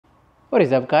What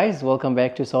is up guys, welcome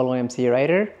back to Solo MC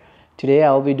Rider. Today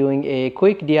I'll be doing a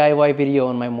quick DIY video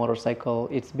on my motorcycle.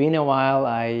 It's been a while.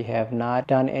 I have not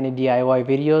done any DIY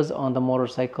videos on the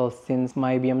motorcycle since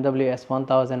my BMW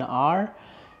S1000R.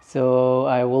 So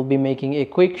I will be making a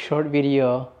quick short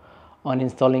video on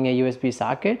installing a USB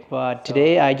socket. But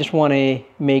today I just want to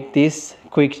make these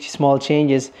quick small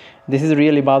changes. This is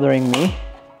really bothering me.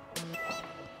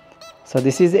 So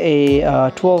this is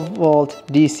a 12 volt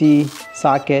DC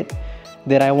socket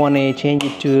that I want to change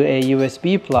it to a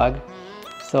USB plug.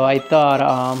 So I thought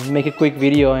make a quick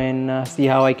video and see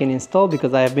how I can install,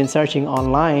 because I have been searching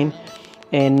online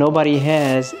and nobody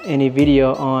has any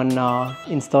video on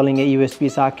installing a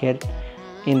USB socket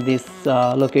in this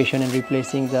location and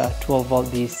replacing the 12 volt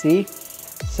DC.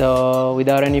 So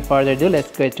without any further ado,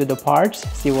 let's get to the parts,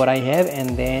 see what I have,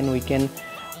 and then we can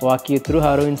walk you through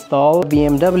how to install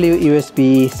BMW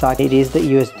USB socket. It is the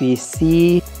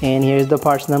USB-C, and here's the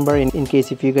parts number in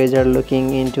case if you guys are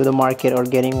looking into the market or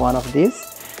getting one of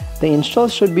these. The install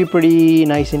should be pretty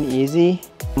nice and easy.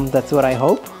 That's what I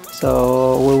hope.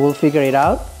 So we will figure it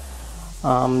out.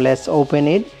 Let's open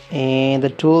it, and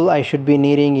the tool I should be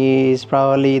needing is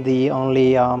probably the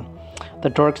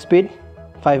torque speed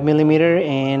 5mm,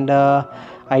 and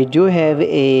I do have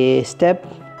a step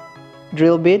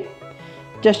drill bit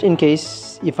just in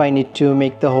case if I need to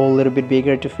make the hole a little bit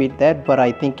bigger to fit that, but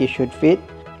I think it should fit.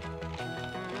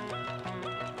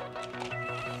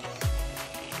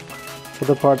 So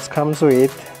the parts comes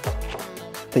with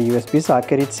the USB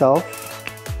socket itself.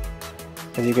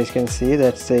 As you guys can see,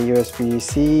 that's a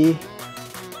USB-C,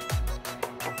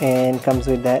 and comes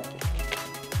with that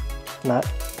nut.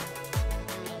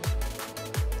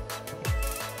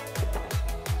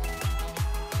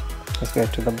 Let's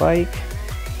get to the bike.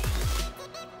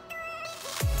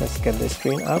 Let's get the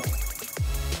screen up.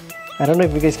 I don't know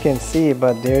if you guys can see,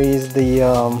 but there is the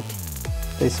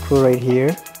screw right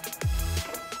here.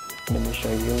 Let me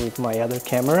show you with my other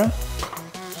camera.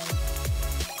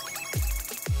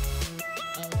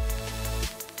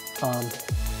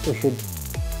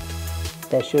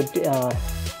 That should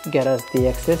get us the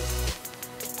access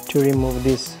to remove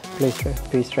this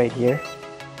piece right here.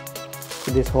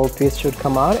 So this whole piece should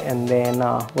come out, and then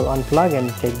we'll unplug and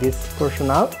take this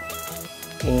portion out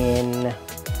and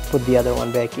put the other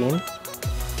one back in.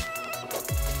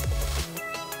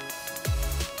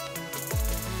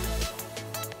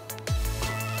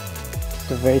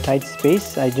 It's a very tight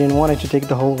space. I didn't want it to take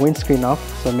the whole windscreen off,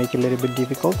 so make it a little bit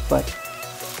difficult, but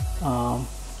I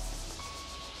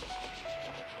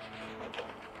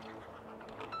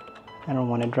don't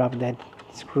want to drop that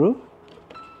screw.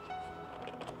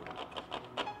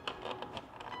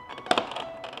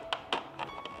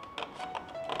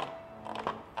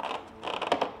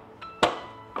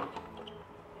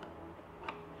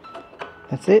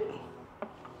 That's it.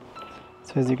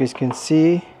 So as you guys can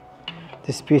see,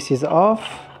 this piece is off.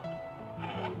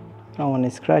 I don't want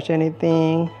to scratch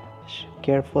anything.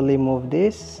 Carefully move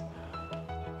this,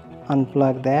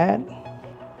 unplug that.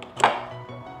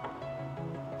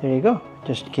 There you go,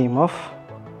 just came off.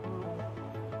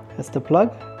 That's the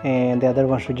plug, and the other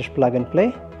one should just plug and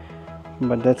play.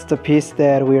 But that's the piece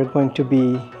that we are going to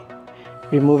be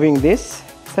removing, this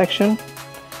section,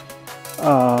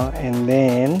 and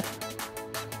then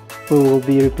we will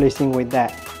be replacing with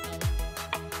that.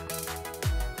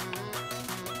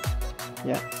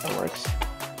 Yeah, that works.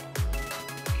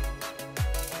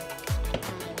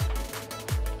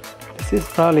 This is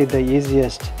probably the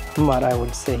easiest mod, I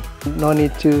would say. No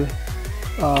need to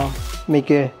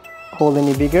make a hole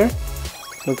any bigger.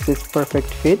 Looks this perfect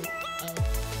fit.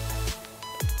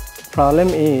 Problem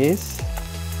is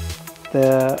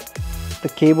the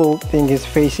cable thing is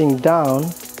facing down,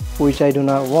 which I do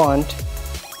not want.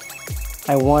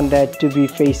 I want that to be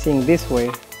facing this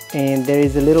way, and there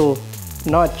is a little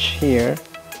notch here,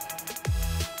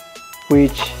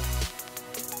 which,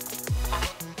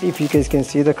 if you guys can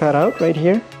see the cutout right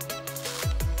here.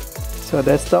 So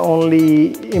that's the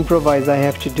only improvise I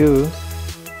have to do.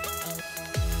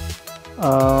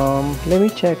 Let me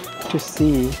check to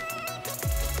see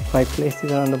if I place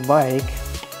it on the bike.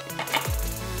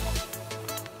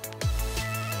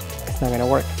 It's not gonna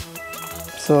work.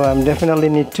 So I'm definitely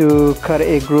need to cut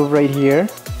a groove right here.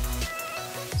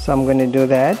 So I'm going to do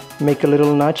that. Make a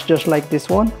little notch just like this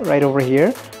one right over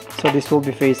here. So this will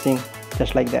be facing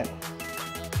just like that.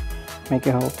 Make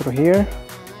a hole through here.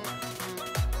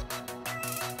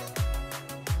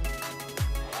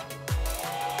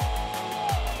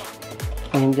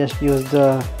 And just use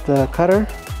the cutter.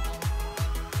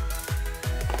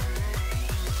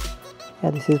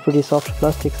 Yeah, this is pretty soft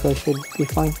plastic, so it should be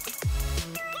fine.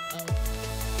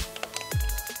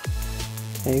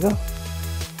 There you go.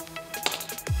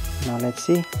 Now let's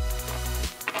see.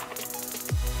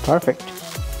 Perfect,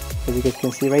 as you guys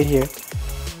can see right here.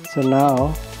 So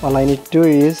now all I need to do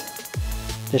is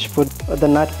just put the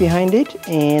nut behind it,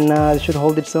 and it should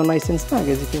hold it so nice and snug.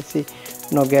 As you can see,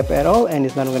 no gap at all, and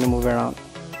it's not going to move around.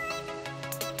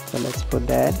 So let's put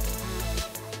that.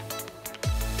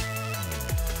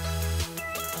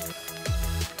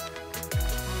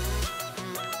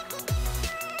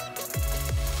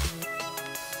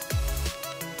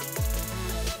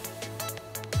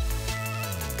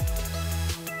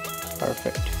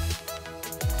 Perfect.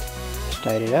 Just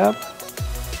tied it up.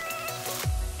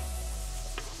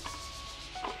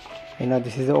 I know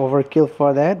this is overkill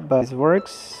for that, but it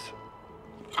works.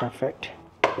 Perfect.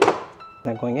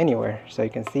 Not going anywhere. So you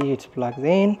can see it's plugged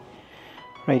in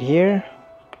right here.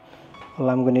 All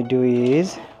I'm going to do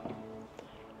is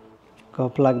go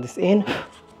plug this in.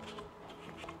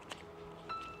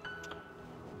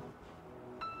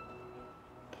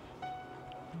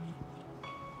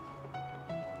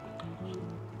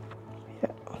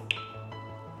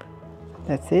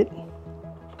 That's it.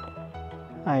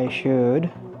 I should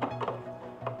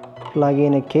plug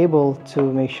in a cable to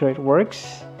make sure it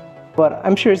works, but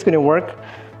I'm sure it's going to work.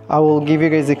 I will give you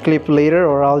guys a clip later,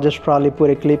 or I'll just probably put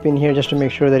a clip in here just to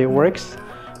make sure that it works.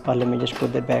 But let me just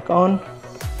put that back on.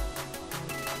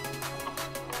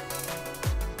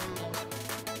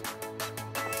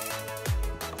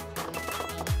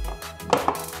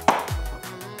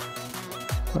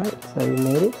 Right, so we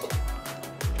made it.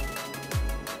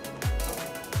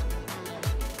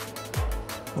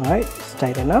 Alright, it's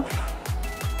tight enough.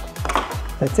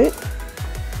 That's it.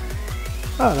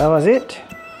 Oh, that was it.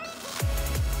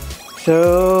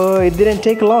 So it didn't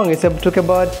take long. It took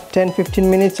about 10-15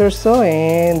 minutes or so,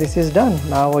 and this is done.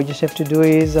 Now what you just have to do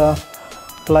is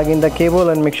plug in the cable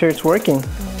and make sure it's working.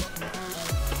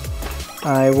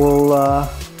 I will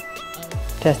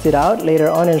test it out later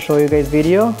on and show you guys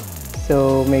video.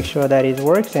 So make sure that it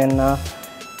works, and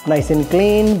nice and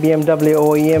clean. BMW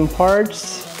OEM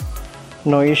parts.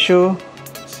 No issue,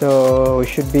 so we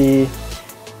should be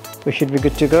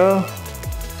good to go.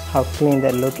 How clean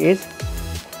that look is.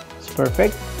 It's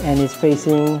perfect, and it's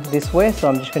facing this way, so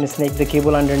I'm just going to snake the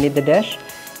cable underneath the dash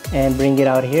and bring it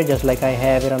out here just like I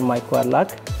have it on my quad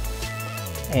lock,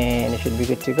 and it should be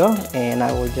good to go. And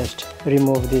I will just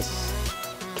remove this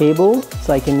cable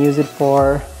so I can use it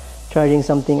for charging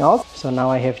something else. So now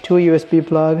I have two USB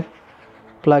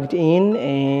plugged in,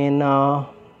 and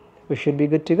we should be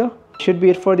good to go. Should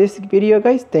be it for this video,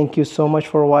 guys. Thank you so much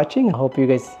for watching. I hope you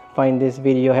guys find this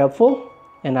video helpful,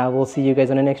 and I will see you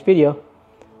guys on the next video.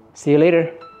 See you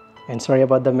later. And sorry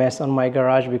about the mess on my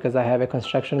garage, because I have a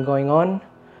construction going on.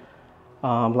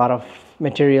 A lot of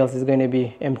materials is going to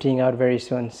be emptying out very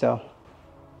soon, so